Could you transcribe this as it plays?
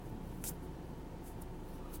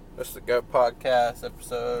This is the G.O.A.T podcast,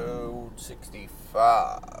 episode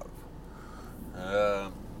 65.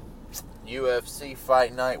 UFC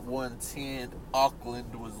Fight Night 110,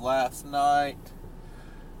 Auckland was last night.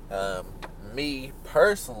 Me,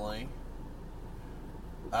 personally,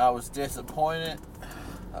 I was disappointed.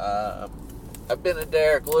 I've been a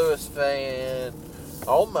Derek Lewis fan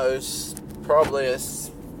almost probably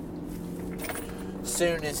as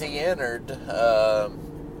soon as he entered.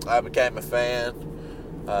 I became a fan.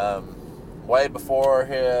 Way before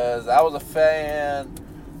I was a fan,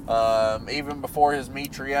 even before his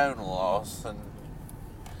Mitrione loss, and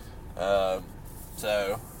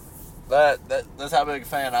so that's how big a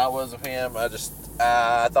fan I was of him. I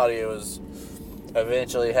thought he was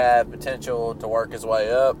eventually had potential to work his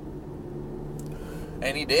way up,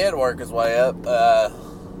 and he did work his way up.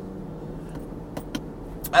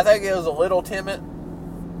 I think he was a little timid.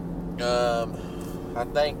 I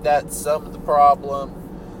think that's some of the problem.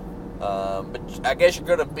 But I guess you're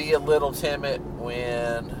going to be a little timid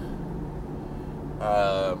when,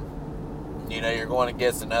 you're going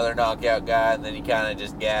against another knockout guy and then he kind of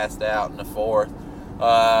just gassed out in the fourth.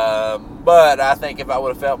 But I think if I would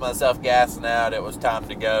have felt myself gassing out, it was time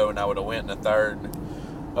to go and I would have went in the third.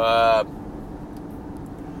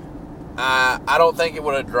 I don't think it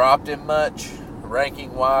would have dropped him much,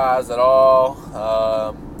 ranking-wise at all.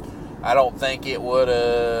 I don't think it would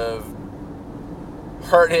have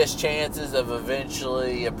hurt his chances of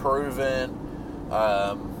eventually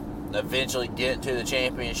eventually getting to the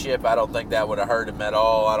championship. I don't think that would have hurt him at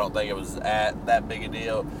all. I don't think it was that big a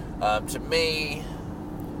deal. To me,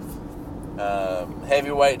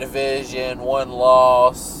 heavyweight division, one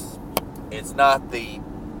loss. It's not the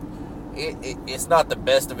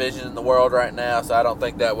best division in the world right now, so I don't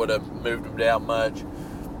think that would have moved him down much.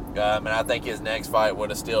 And I think his next fight would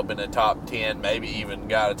have still been a top 10, maybe even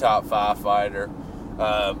got a top 5 fighter.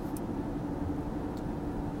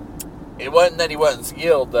 It wasn't that he wasn't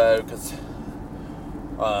skilled, though, because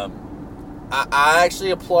I actually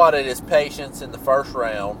applauded his patience in the first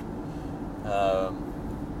round.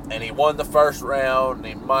 And he won the first round, and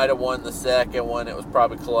he might have won the second one. It was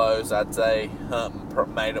probably close. I'd say Hunt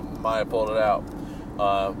might have pulled it out.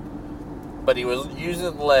 But he was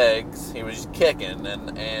using legs. He was kicking,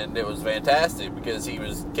 and it was fantastic because he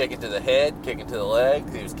was kicking to the head, kicking to the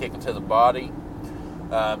legs, he was kicking to the body.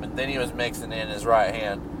 And then he was mixing in his right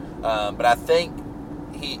hand. But I think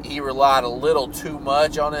he relied a little too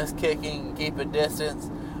much on his kicking, keeping distance.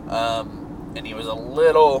 And he was a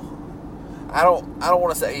little, I don't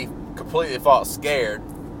want to say he completely fought scared,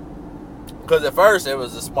 because at first it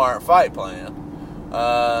was a smart fight plan.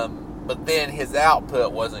 But then his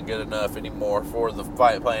output wasn't good enough anymore for the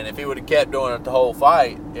fight plan. If he would have kept doing it the whole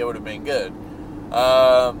fight, it would have been good.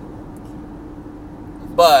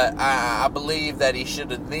 But I believe that he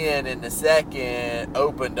should have then, in the second,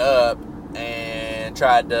 opened up and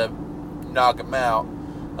tried to knock him out.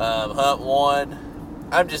 Hunt won.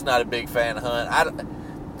 I'm just not a big fan of Hunt.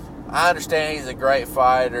 I understand he's a great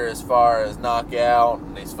fighter as far as knockout,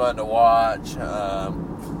 and he's fun to watch.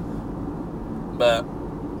 But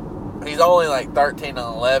he's only like 13 and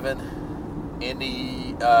 11 in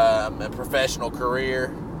the professional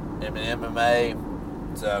career in MMA.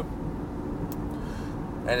 So,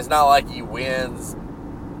 and it's not like he wins.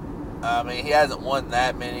 I mean, he hasn't won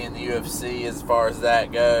that many in the UFC as far as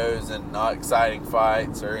that goes, and not exciting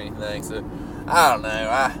fights or anything. So, I don't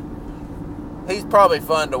know. He's probably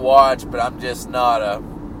fun to watch, but I'm just not a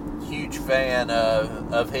huge fan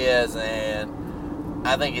of his, and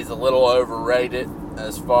I think he's a little overrated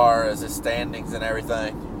as far as his standings and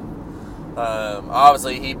everything.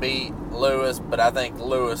 Obviously, he beat Lewis, but I think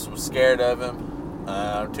Lewis was scared of him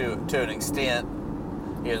to an extent.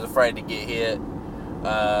 He was afraid to get hit,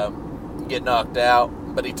 get knocked out.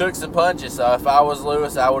 But he took some punches, so if I was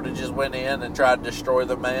Lewis, I would have just went in and tried to destroy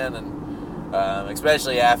the man. And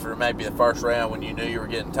especially after maybe the first round when you knew you were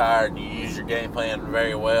getting tired and you used your game plan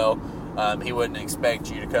very well, he wouldn't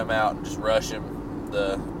expect you to come out and just rush him.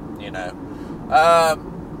 So,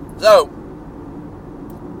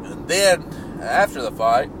 and then after the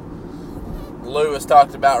fight, Lewis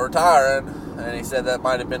talked about retiring, and he said that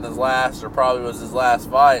might have been his last, or probably was his last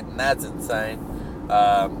fight, and that's insane.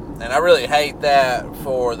 And I really hate that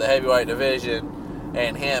for the heavyweight division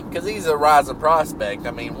and him, because he's a rising prospect.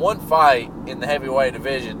 I mean, one fight in the heavyweight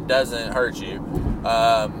division doesn't hurt you.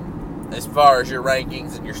 As far as your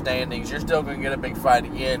rankings and your standings, you're still going to get a big fight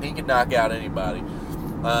again. He can knock out anybody.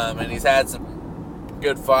 And he's had some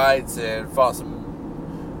good fights and fought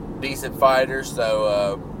some decent fighters,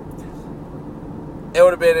 so it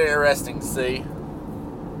would have been interesting to see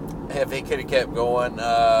if he could have kept going.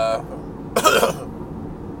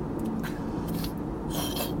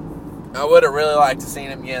 I would have really liked to see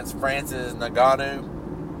him against Francis Ngannou.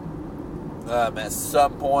 At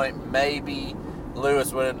some point, maybe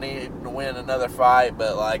Lewis would have needed to win another fight,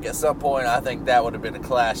 but like at some point, I think that would have been a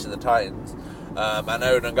clash of the Titans. I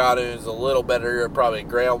know Ngannou is a little better, probably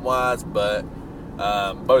ground-wise, but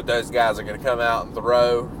both those guys are going to come out and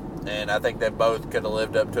throw, and I think they both could have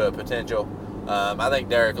lived up to a potential. I think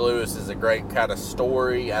Derek Lewis is a great kind of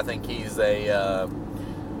story. I think he's I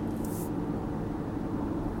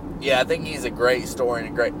think he's a great story and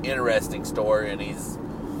a great, interesting story, and he's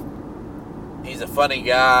a funny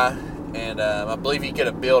guy, and I believe he could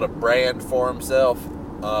have built a brand for himself.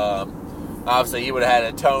 Obviously, he would have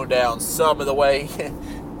had to tone down some of the way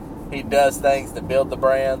he does things to build the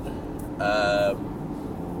brand,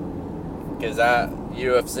 because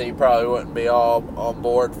UFC probably wouldn't be all on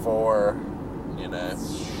board for,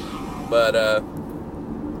 but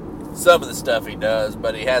some of the stuff he does.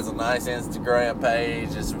 But he has a nice Instagram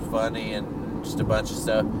page, just funny and just a bunch of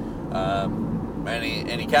stuff. And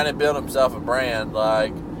he kind of built himself a brand,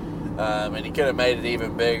 and he could have made it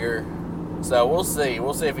even bigger. So we'll see.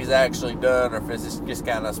 We'll see if he's actually done or if it's just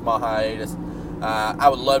kind of a small hiatus. I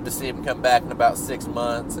would love to see him come back in about 6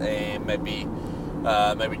 months and maybe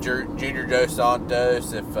Junior Dos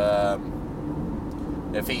Santos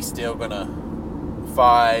if he's still gonna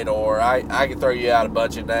fight, or I can throw you out a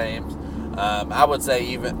bunch of names. I would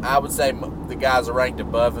say the guys are ranked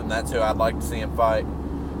above him. That's who I'd like to see him fight.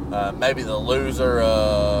 Maybe the loser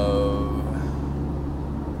of...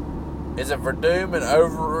 Is it Verdum and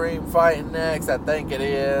Overeem fighting next? I think it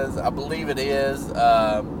is. I believe it is.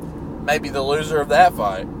 Maybe the loser of that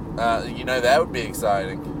fight. That would be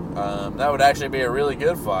exciting. That would actually be a really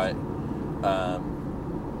good fight.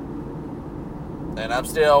 And I'm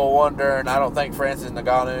still wondering, I don't think Francis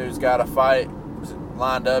Ngannou's got a fight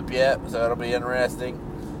lined up yet, so it'll be interesting.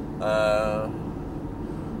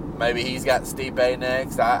 Maybe he's got Stipe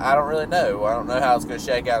next. I don't really know. I don't know how it's going to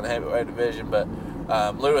shake out in the heavyweight division, but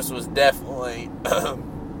Lewis was definitely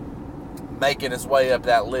making his way up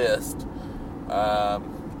that list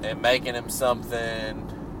and making him something,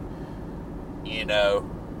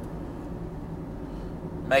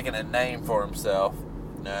 making a name for himself.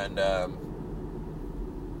 And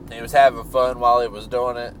he was having fun while he was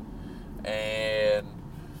doing it. And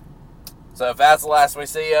so if that's the last we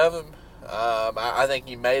see of him, I think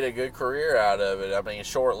he made a good career out of it. I mean,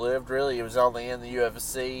 short-lived, really. He was only in the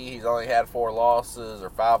UFC. He's only had 4 losses or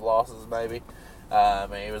 5 losses, maybe.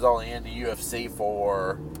 He was only in the UFC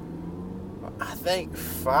for, I think,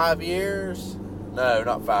 5 years. No,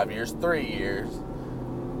 not 5 years, 3 years.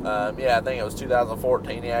 I think it was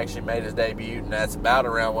 2014 he actually made his debut, and that's about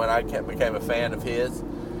around when I became a fan of his.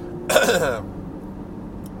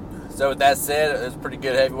 So with that said, it was pretty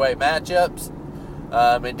good heavyweight matchups.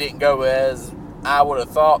 It didn't go as I would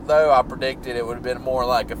have thought, though. I predicted it would have been more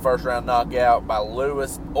like a first-round knockout by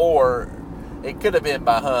Lewis, or it could have been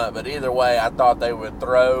by Hunt. But either way, I thought they would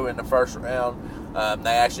throw in the first round.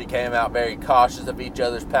 They actually came out very cautious of each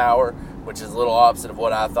other's power, which is a little opposite of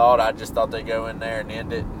what I thought. I just thought they'd go in there and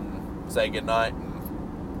end it and say goodnight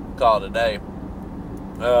and call it a day.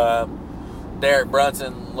 Derek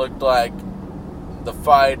Brunson looked like the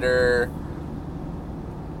fighter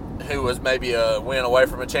who was maybe a win away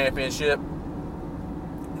from a championship.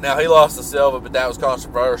 Now, he lost to Silva, but that was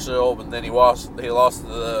controversial. And then he lost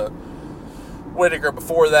to Whitaker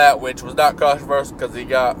before that, which was not controversial because he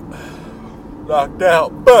got knocked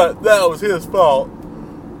out. But that was his fault.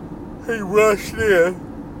 He rushed in.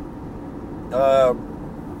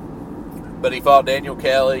 But he fought Daniel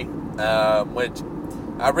Kelly, which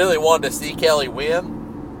I really wanted to see Kelly win.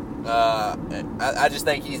 I just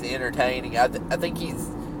think he's entertaining. I think he's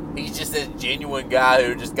just a genuine guy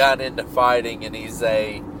who just got into fighting, and he's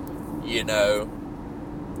an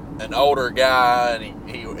older guy, and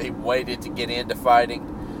he waited to get into fighting.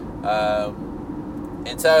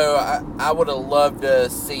 And so I would have loved to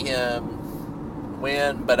see him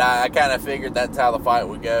win, but I kind of figured that's how the fight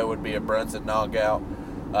would go, would be a Brunson knockout.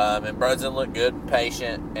 And Brunson looked good and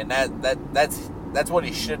patient, and that's what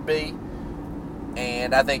he should be.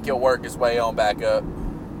 And I think he'll work his way on back up.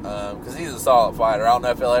 Because he's a solid fighter. I don't know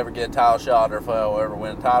if he'll ever get a title shot or if he'll ever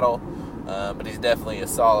win a title, but he's definitely a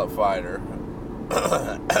solid fighter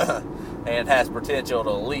and has potential to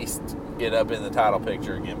at least get up in the title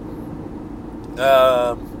picture again.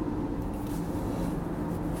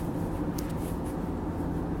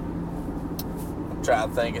 I'm trying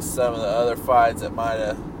to think of some of the other fights that might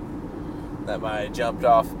have jumped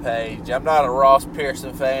off the page. I'm not a Ross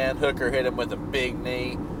Pearson fan. Hooker hit him with a big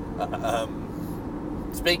knee.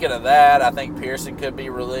 Speaking of that, I think Pearson could be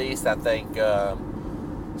released. I think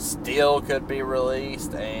Steele could be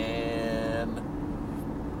released. And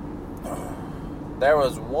there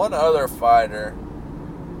was one other fighter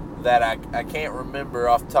that I can't remember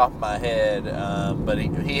off the top of my head, but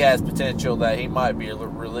he has potential that he might be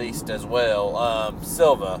released as well.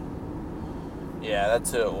 Silva. Yeah,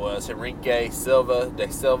 that's who it was. Henrique de Silva.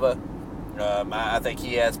 I think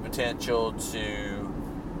he has potential to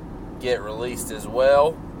get released as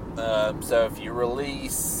well. So if you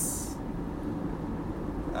release...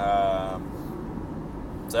 to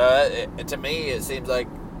me, it seems like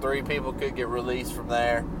 3 people could get released from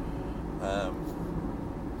there.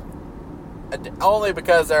 Only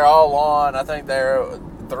because they're all on. I think they're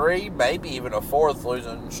 3, maybe even a 4th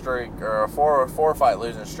losing streak, or a 4-fight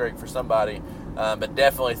losing streak for somebody. But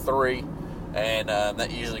definitely 3, and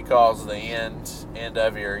that usually calls the end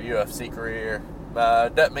of your UFC career.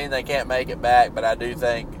 Doesn't mean they can't make it back, but I do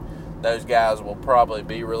think those guys will probably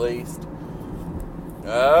be released.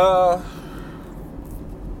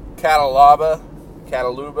 Cataluba.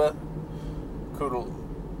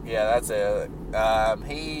 Yeah, that's it.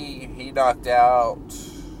 He knocked out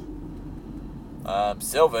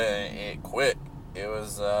Silva quick. It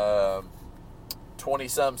was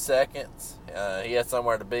 20-some seconds. He had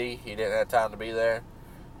somewhere to be. He didn't have time to be there.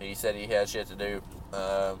 He said he had shit to do.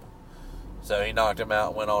 So he knocked him out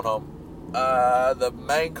and went on home. The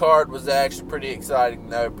main card was actually pretty exciting,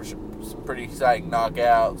 though. Some pretty exciting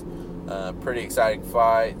knockouts. Pretty exciting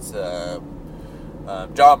fights.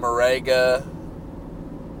 John Moraga,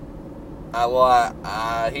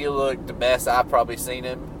 he looked the best I've probably seen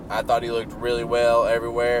him. I thought he looked really well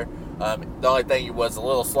everywhere. The only thing, he was a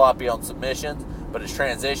little sloppy on submissions, but his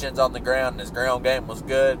transitions on the ground and his ground game was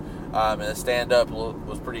good. And his stand-up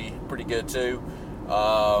was pretty good too.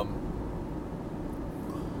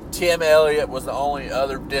 Tim Elliott was the only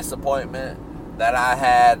other disappointment that I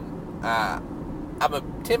had. I'm a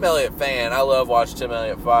Tim Elliott fan. I love watching Tim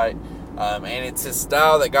Elliott fight. And it's his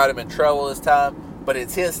style that got him in trouble this time. But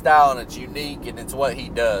it's his style, and it's unique, and it's what he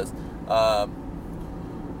does. That's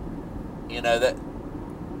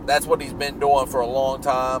what he's been doing for a long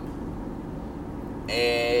time.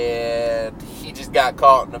 And he just got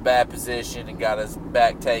caught in a bad position and got his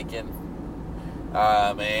back taken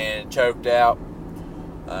and choked out.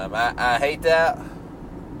 I hate that.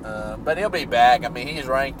 But he'll be back. I mean, he's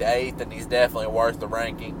ranked 8th, and he's definitely worth the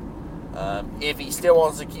ranking. If he still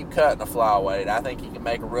wants to keep cutting the flyweight, I think he can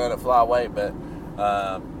make a run at flyweight. But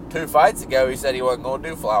 2 fights ago, he said he wasn't going to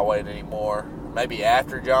do flyweight anymore. Maybe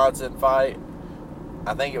after Johnson fight.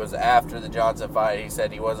 I think it was after the Johnson fight. He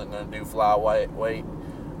said he wasn't going to do flyweight.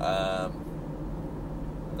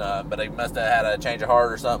 But he must have had a change of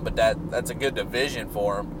heart or something. But that's a good division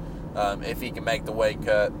for him if he can make the weight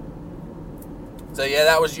cut. So, yeah,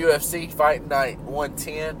 that was UFC Fight Night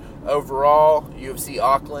 110 overall. UFC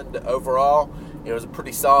Auckland overall. It was a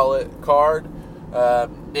pretty solid card.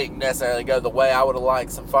 Didn't necessarily go the way I would have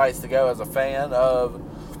liked some fights to go as a fan of,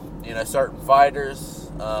 certain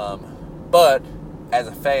fighters. But as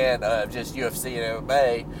a fan of just UFC and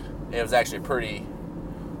MMA, it was actually pretty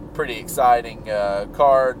exciting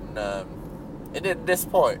card. And it didn't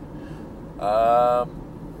disappoint. I'm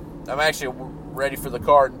actually ready for the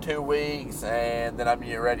card in 2 weeks, and then I'm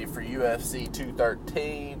getting ready for UFC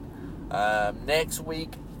 213 next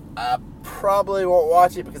week. I probably won't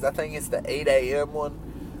watch it because I think it's the 8 a.m. one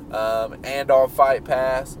and on Fight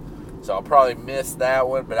Pass, so I'll probably miss that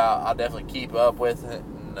one, but I'll definitely keep up with it,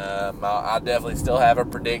 and I'll definitely still have a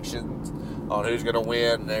predictions on who's going to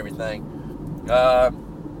win and everything.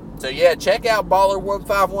 So yeah, check out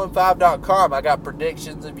baller1515.com. I got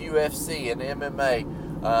predictions of UFC and MMA.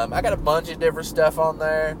 I got a bunch of different stuff on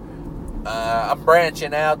there. I'm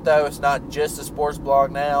branching out, though. It's not just a sports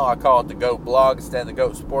blog now. I call it the GOAT blog instead of the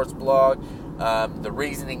GOAT sports blog. The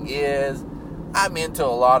reasoning is I'm into a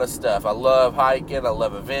lot of stuff. I love hiking. I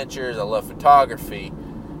love adventures. I love photography.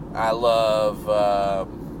 I love...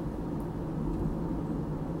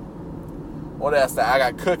 what else? I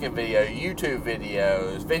got cooking videos, YouTube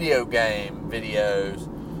videos, video game videos.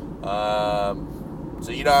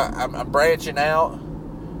 So, I'm branching out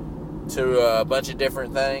to a bunch of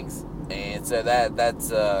different things, and so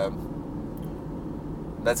that's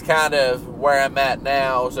kind of where I'm at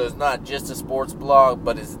now. So it's not just a sports blog,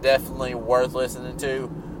 but it's definitely worth listening to.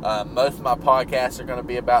 Most of my podcasts are going to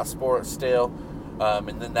be about sports still,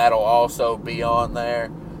 and then that'll also be on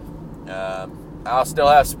there. I'll still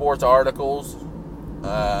have sports articles,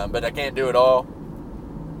 but I can't do it all.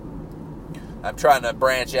 I'm trying to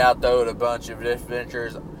branch out, though, to a bunch of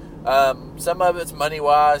adventures. Some of it's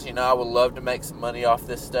money-wise. I would love to make some money off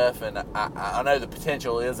this stuff, and I know the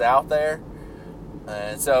potential is out there.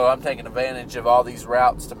 And so I'm taking advantage of all these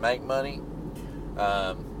routes to make money.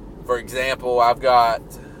 For example, I've got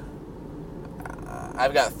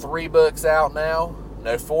I've got 3 books out now.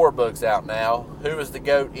 No, 4 books out now. Who is the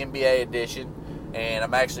GOAT NBA edition? And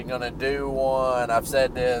I'm actually going to do one. I've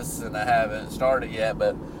said this and I haven't started yet,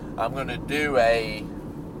 but I'm going to do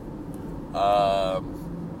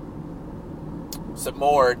some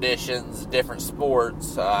more editions, different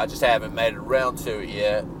sports. I just haven't made it around to it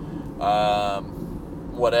yet.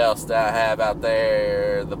 What else do I have out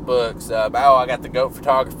there? The books. I got the GOAT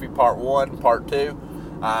Photography Part 1, Part 2.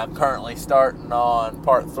 I'm currently starting on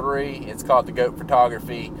Part 3. It's called the GOAT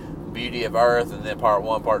Photography Beauty of Earth, and then Part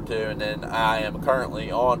 1, Part 2, and then I am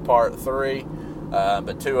currently on Part 3,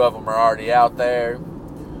 but 2 of them are already out there.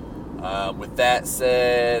 With that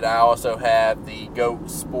said, I also have the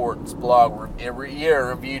GOAT Sports Blog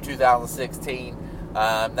Year Review 2016.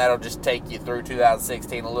 That'll just take you through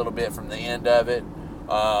 2016 a little bit from the end of it.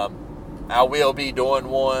 I will be doing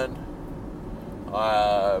one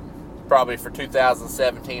probably for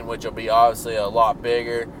 2017, which will be obviously a lot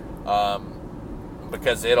bigger,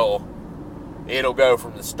 because it'll go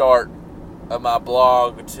from the start of my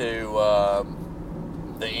blog to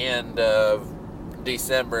the end of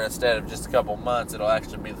December instead of just a couple months. It'll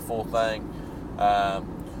actually be the full thing.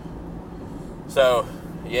 So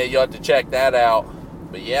yeah, you'll have to check that out.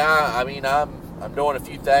 But yeah, I mean, I'm doing a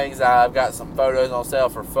few things. I've got some photos on sale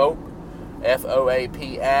for FOAP,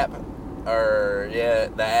 FOAP app, or yeah,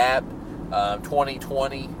 the app,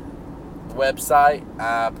 2020 website.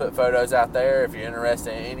 I put photos out there. If you're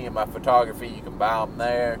interested in any of my photography, you can buy them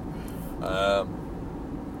there.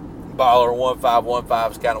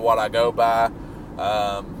 Baller1515 is kind of what I go by.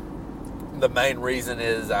 The main reason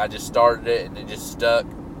is I just started it and it just stuck.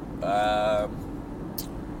 I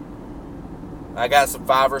got some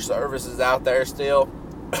Fiverr services out there still.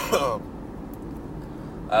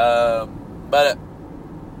 But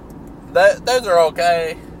those are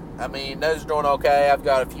okay. I mean, those are doing okay. I've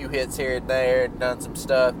got a few hits here and there and done some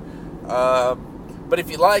stuff. But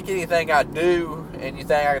if you like anything I do and you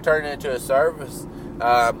think I can turn it into a service,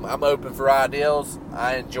 I'm open for ideas.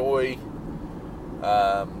 I enjoy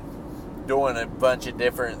doing a bunch of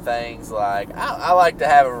different things. Like I like to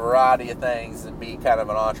have a variety of things and be kind of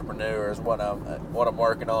an entrepreneur is what I'm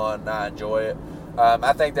working on, and I enjoy it.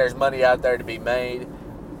 I think there's money out there to be made.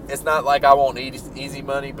 It's not like I want easy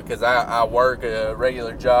money, because I work a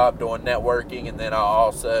regular job doing networking, and then I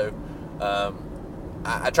also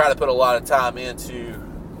I try to put a lot of time into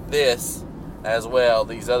this as well,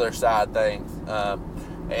 these other side things,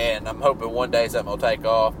 and I'm hoping one day something will take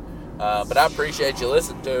off. But I appreciate you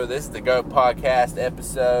listening to it. This is the GOAT Podcast,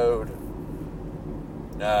 episode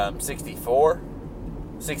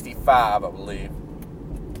 65, I believe.